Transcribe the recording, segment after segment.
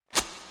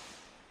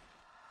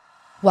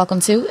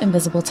Welcome to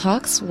Invisible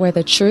Talks, where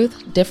the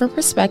truth, different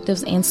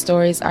perspectives, and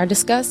stories are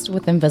discussed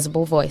with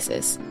invisible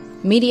voices.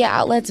 Media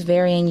outlets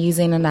vary in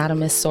using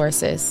anonymous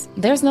sources.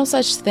 There's no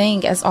such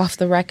thing as off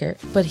the record,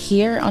 but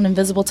here on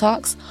Invisible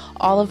Talks,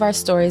 all of our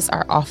stories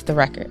are off the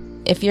record.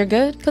 If you're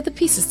good, put the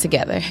pieces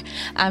together.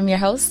 I'm your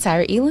host,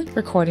 Tyra Elin,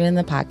 recording in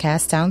the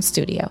Podcast Town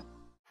studio.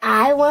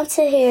 I want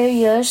to hear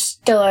your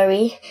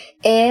story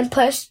and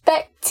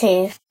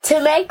perspective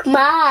to make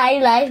my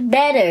life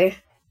better.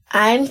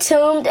 I'm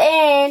tuned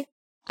in.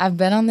 I've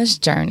been on this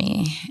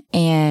journey,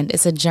 and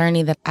it's a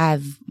journey that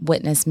I've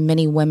witnessed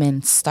many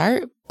women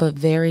start, but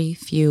very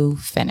few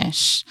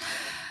finish.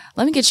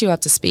 Let me get you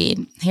up to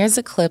speed. Here's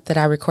a clip that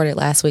I recorded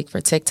last week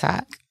for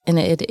TikTok, and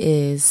it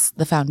is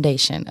the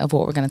foundation of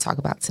what we're going to talk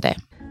about today.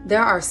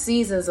 There are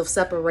seasons of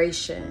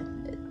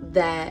separation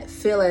that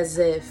feel as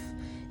if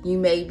you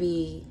may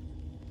be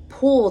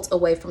pulled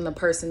away from the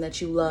person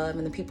that you love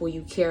and the people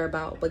you care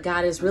about, but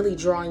God is really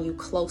drawing you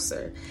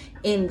closer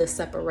in the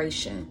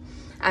separation.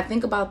 I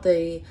think about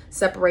the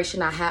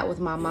separation I had with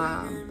my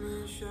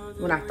mom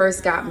when I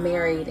first got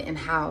married and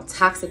how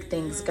toxic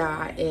things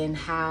got and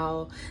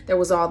how there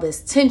was all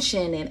this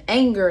tension and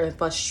anger and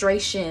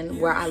frustration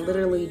where I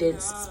literally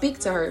didn't speak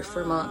to her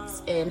for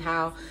months, and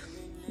how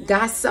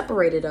God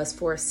separated us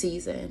for a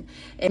season.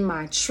 In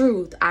my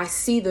truth, I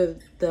see the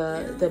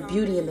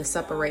beauty in the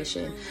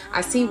separation.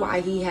 I see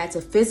why he had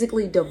to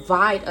physically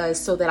divide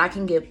us so that I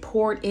can get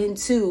poured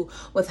into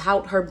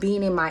without her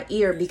being in my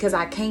ear, because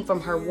I came from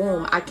her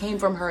womb. I came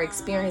from her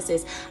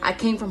experiences. I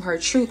came from her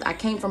truth. I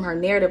came from her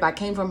narrative. I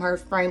came from her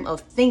frame of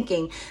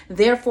thinking.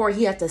 Therefore,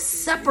 he had to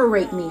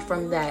separate me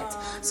from that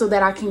so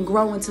that I can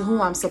grow into who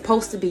I'm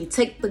supposed to be.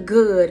 Take the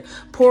good,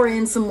 pour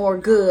in some more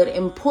good,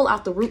 and pull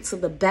out the roots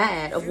of the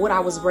bad of what I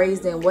was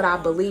raised in, what I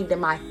believed in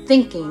my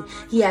thinking.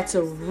 He had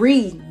to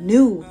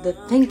renew the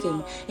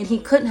thinking, and he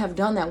couldn't have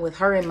done that with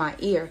her in my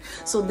ear.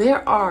 So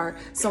there are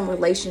some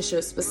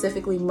relationships,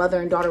 specifically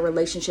mother and daughter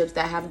relationships,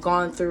 that have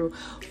gone through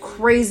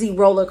crazy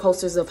roller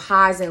coasters of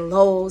highs and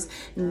lows.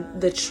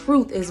 The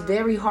truth is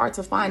very hard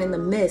to find in the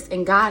midst,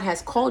 and God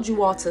has called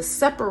you all to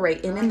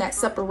separate, and in that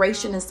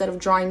separation, instead of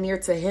drawing near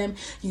to him,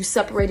 you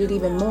separated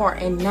even more,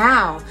 and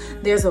now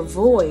there's a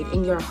void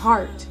in your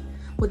heart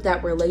with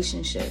that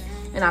relationship.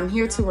 And I'm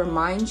here to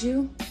remind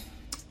you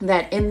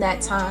that in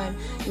that time,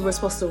 you were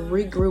supposed to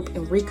regroup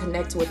and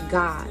reconnect with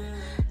God,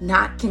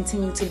 not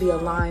continue to be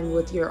aligned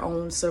with your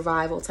own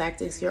survival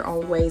tactics, your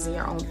own ways, and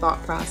your own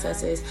thought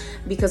processes.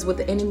 Because what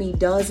the enemy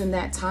does in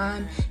that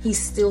time, he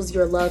steals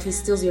your love, he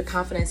steals your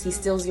confidence, he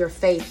steals your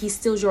faith, he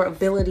steals your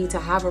ability to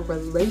have a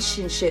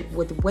relationship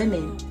with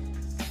women,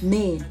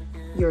 men,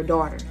 your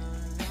daughter.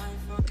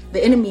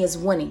 The enemy is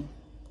winning.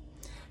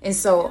 And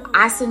so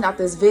I send out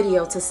this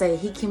video to say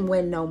he can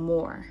win no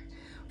more.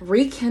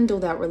 Rekindle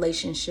that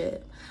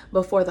relationship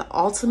before the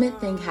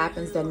ultimate thing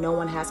happens that no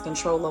one has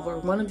control over.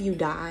 One of you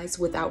dies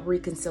without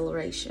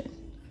reconciliation.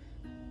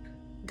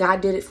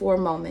 God did it for a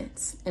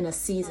moment, in a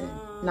season,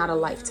 not a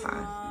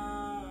lifetime.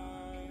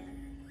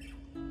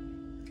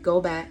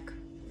 Go back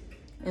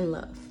and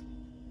love.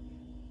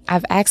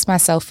 I've asked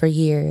myself for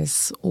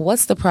years,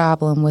 what's the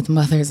problem with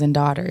mothers and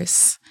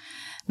daughters?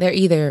 They're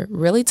either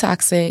really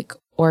toxic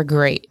or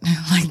great.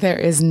 Like, there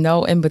is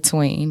no in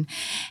between.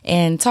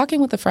 And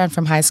talking with a friend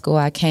from high school,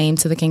 I came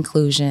to the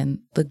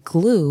conclusion the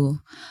glue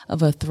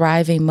of a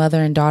thriving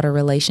mother and daughter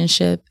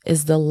relationship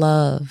is the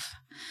love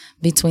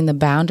between the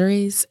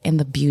boundaries and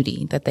the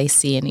beauty that they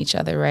see in each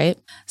other, right?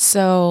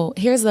 So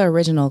here's the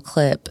original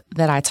clip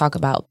that I talk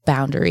about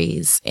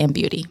boundaries and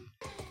beauty.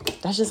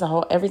 That's just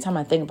every time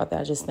I think about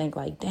that, I just think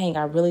like, dang,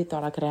 I really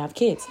thought I could have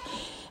kids.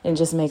 And it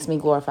just makes me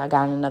glorify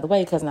God in another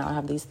way, because now I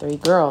have these 3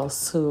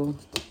 girls who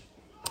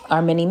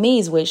are mini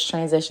me's, which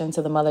transition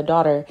to the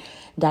mother-daughter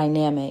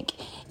dynamic.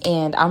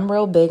 And I'm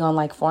real big on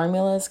like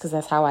formulas, because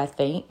that's how I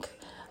think.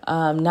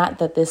 Not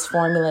that this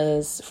formula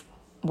is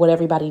what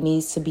everybody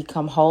needs to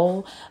become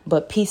whole,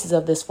 but pieces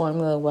of this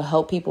formula will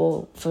help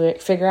people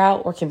figure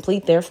out or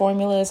complete their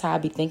formulas, how I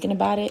be thinking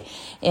about it.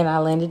 And I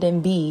landed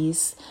in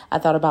B's. I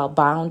thought about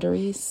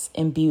boundaries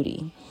and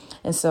beauty.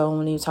 And so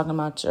when you're talking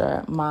about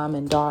your mom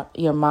and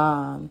your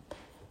mom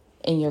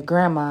and your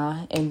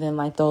grandma, and then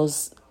like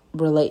those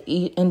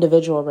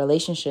individual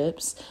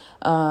relationships,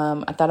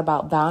 I thought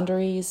about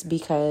boundaries,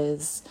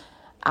 because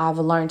I've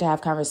learned to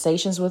have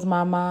conversations with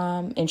my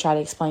mom and try to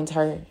explain to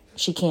her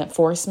she can't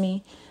force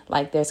me.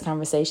 Like, there's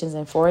conversations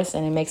enforced,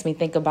 and it makes me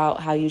think about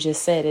how you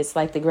just said it's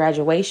like the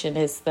graduation.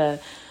 It's the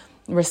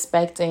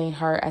respecting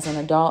her as an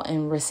adult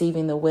and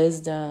receiving the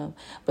wisdom,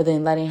 but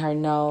then letting her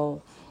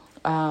know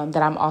that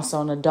I'm also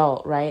an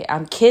adult, right?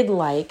 I'm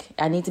kid-like.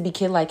 I need to be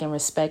kid-like and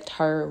respect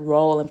her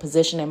role and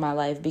position in my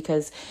life,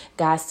 because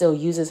God still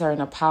uses her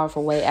in a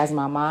powerful way as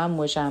my mom,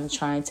 which I'm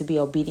trying to be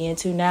obedient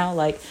to now.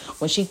 Like,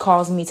 when she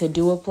calls me to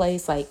do a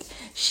place, like,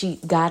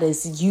 God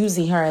is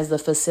using her as the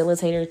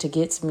facilitator to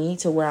get me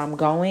to where I'm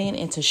going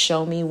and to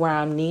show me where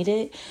I'm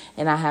needed.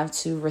 And I have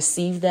to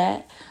receive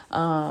that.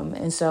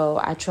 And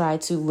so I try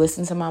to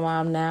listen to my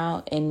mom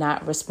now and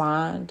not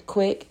respond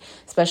quick,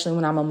 especially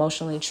when I'm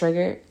emotionally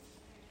triggered.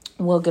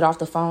 We'll get off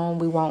the phone.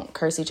 We won't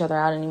curse each other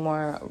out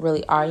anymore,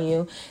 really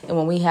argue. And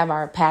when we have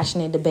our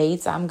passionate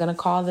debates, I'm going to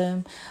call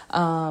them,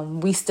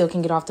 we still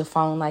can get off the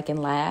phone and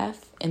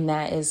laugh. And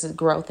that is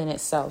growth in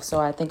itself. So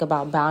I think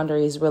about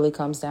boundaries really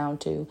comes down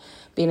to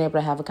being able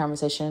to have a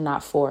conversation and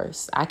not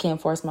force. I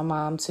can't force my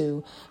mom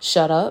to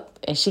shut up,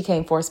 and she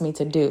can't force me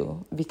to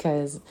do,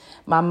 because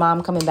my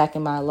mom coming back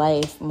in my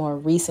life more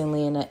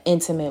recently in an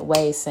intimate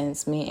way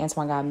since me and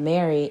Antoine got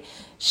married,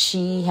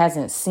 she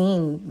hasn't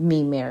seen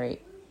me married.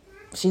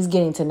 She's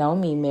getting to know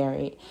me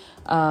married.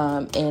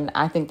 And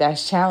I think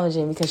that's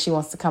challenging because she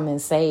wants to come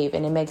and save.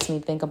 And it makes me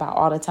think about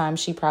all the time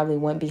she probably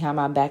went behind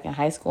my back in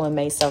high school and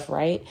made stuff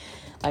right.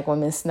 Like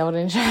when Miss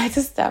Snowden tried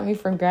to stop me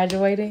from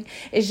graduating.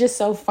 It's just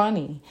so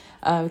funny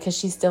because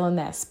she's still in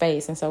that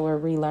space. And so we're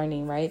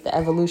relearning, right? The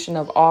evolution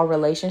of all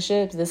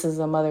relationships. This is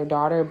a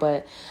mother-daughter,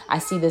 but I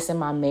see this in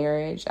my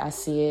marriage. I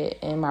see it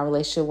in my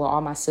relationship with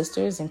all my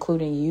sisters,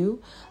 including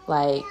you.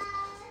 Like,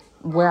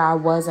 where I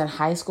was in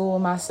high school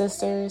with my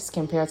sisters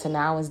compared to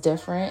now is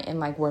different. And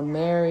we're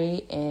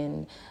married,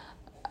 and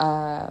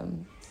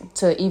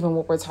to even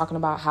what we're talking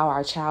about, how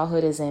our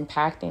childhood is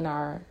impacting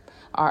our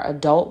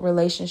adult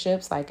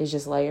relationships, it's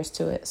just layers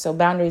to it. So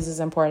boundaries is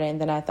important.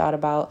 And then I thought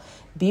about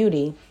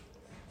beauty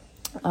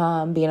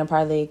being a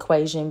part of the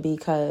equation,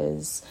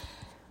 because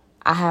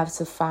I have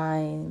to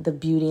find the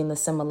beauty and the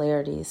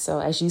similarities. So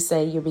as you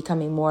say, you're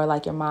becoming more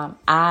like your mom.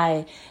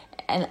 I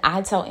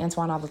tell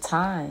Antoine all the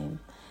time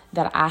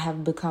that I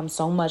have become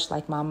so much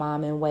like my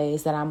mom in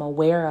ways that I'm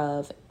aware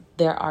of.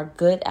 There are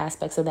good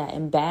aspects of that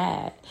and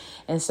bad.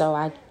 And so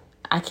I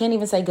can't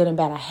even say good and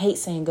bad. I hate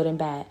saying good and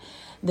bad.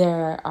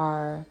 There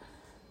are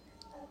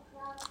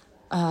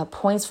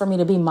points for me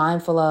to be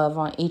mindful of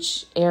on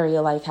each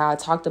area, like how I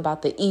talked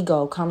about the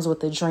ego comes with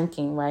the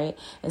drinking, right?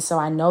 And so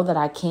I know that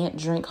I can't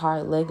drink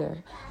hard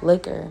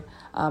liquor.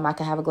 I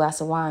can have a glass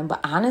of wine.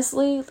 But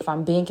honestly, if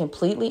I'm being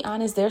completely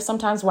honest, there's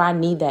sometimes where I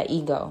need that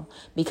ego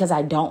because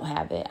I don't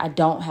have it. I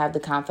don't have the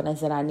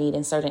confidence that I need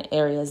in certain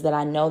areas that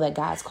I know that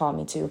God's called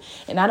me to.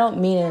 And I don't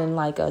mean it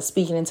in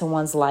speaking into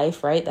one's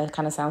life, right? That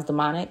kind of sounds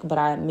demonic, but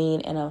I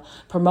mean in a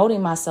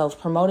promoting myself,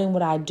 promoting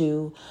what I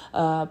do,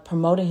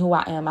 promoting who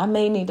I am. I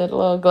may need a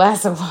little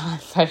glass of wine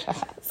for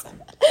that.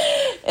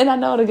 And I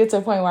know it'll get to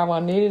a point where I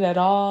won't need it at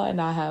all. And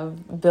I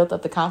have built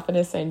up the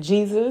confidence in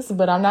Jesus,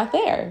 but I'm not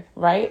there,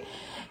 right?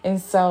 And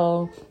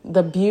so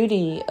the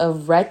beauty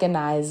of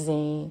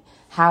recognizing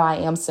how I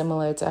am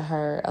similar to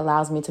her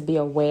allows me to be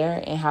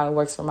aware and how it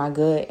works for my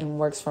good and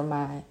works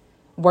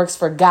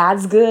for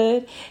God's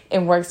good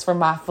and works for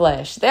my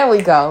flesh. There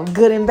we go.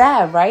 Good and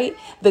bad, right?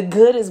 The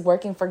good is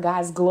working for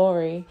God's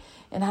glory.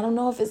 And I don't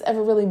know if it's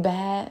ever really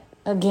bad.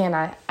 Again,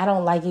 I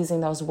don't like using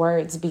those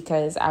words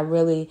because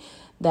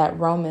that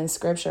Roman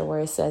scripture where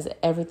it says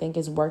everything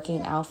is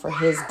working out for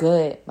his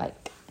good.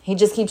 He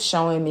just keeps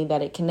showing me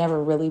that it can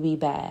never really be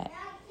bad.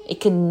 It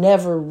can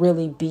never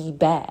really be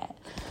bad.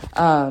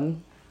 I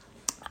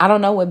don't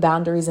know what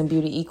boundaries and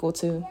beauty equal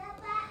to.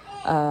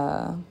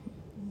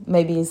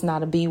 Maybe it's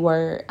not a B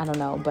word. I don't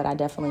know, but I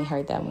definitely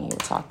heard that when you were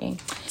talking.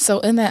 So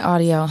in that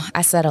audio,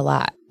 I said a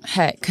lot.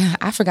 Heck,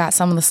 I forgot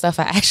some of the stuff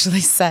I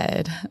actually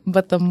said.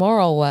 But the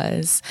moral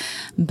was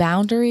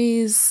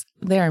boundaries,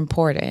 they're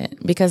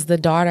important because the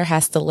daughter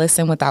has to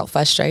listen without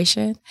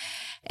frustration.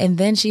 And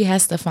then she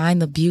has to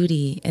find the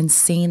beauty in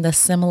seeing the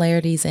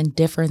similarities and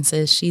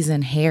differences she's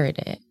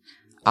inherited.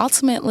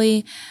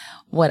 Ultimately,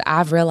 what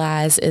I've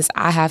realized is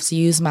I have to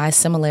use my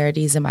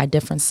similarities and my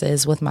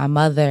differences with my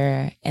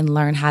mother and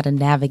learn how to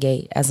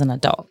navigate as an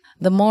adult.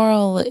 The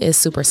moral is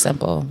super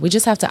simple. We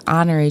just have to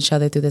honor each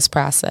other through this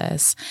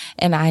process.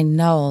 And I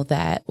know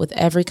that with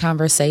every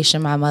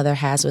conversation my mother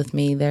has with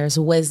me, there's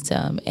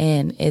wisdom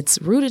and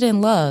it's rooted in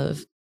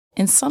love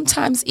and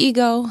sometimes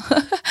ego,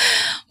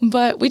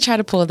 but we try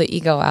to pull the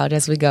ego out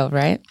as we go,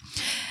 right?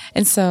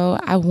 And so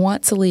I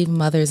want to leave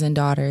mothers and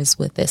daughters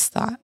with this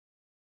thought.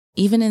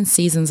 Even in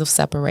seasons of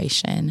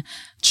separation,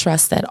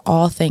 trust that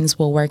all things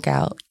will work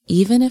out,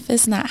 even if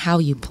it's not how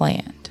you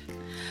planned.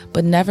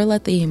 But never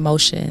let the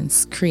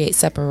emotions create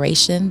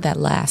separation that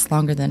lasts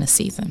longer than a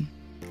season,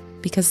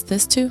 because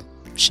this too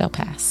shall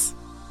pass.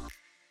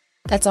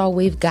 That's all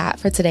we've got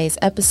for today's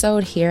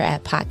episode here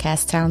at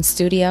Podcast Town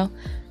Studio.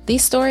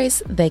 These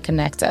stories, they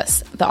connect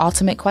us. The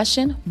ultimate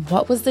question,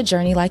 what was the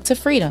journey like to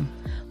freedom?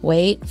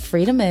 Wait,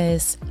 freedom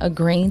is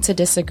agreeing to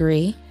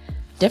disagree,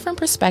 different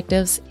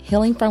perspectives,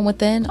 healing from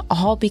within,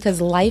 all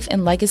because life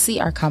and legacy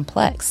are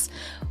complex.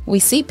 We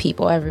see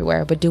people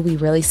everywhere, but do we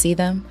really see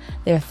them?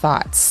 Their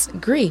thoughts,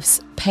 griefs,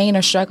 pain,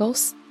 or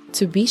struggles?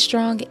 To be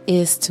strong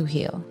is to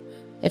heal.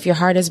 If your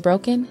heart is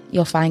broken,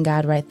 you'll find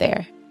God right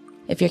there.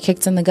 If you're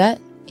kicked in the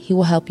gut, He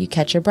will help you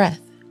catch your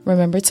breath.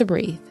 Remember to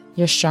breathe.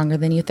 You're stronger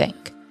than you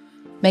think.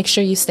 Make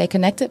sure you stay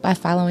connected by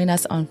following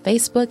us on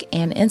Facebook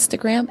and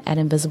Instagram at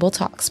Invisible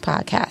Talks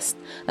Podcast.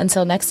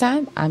 Until next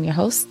time, I'm your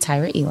host,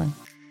 Tyra Elin.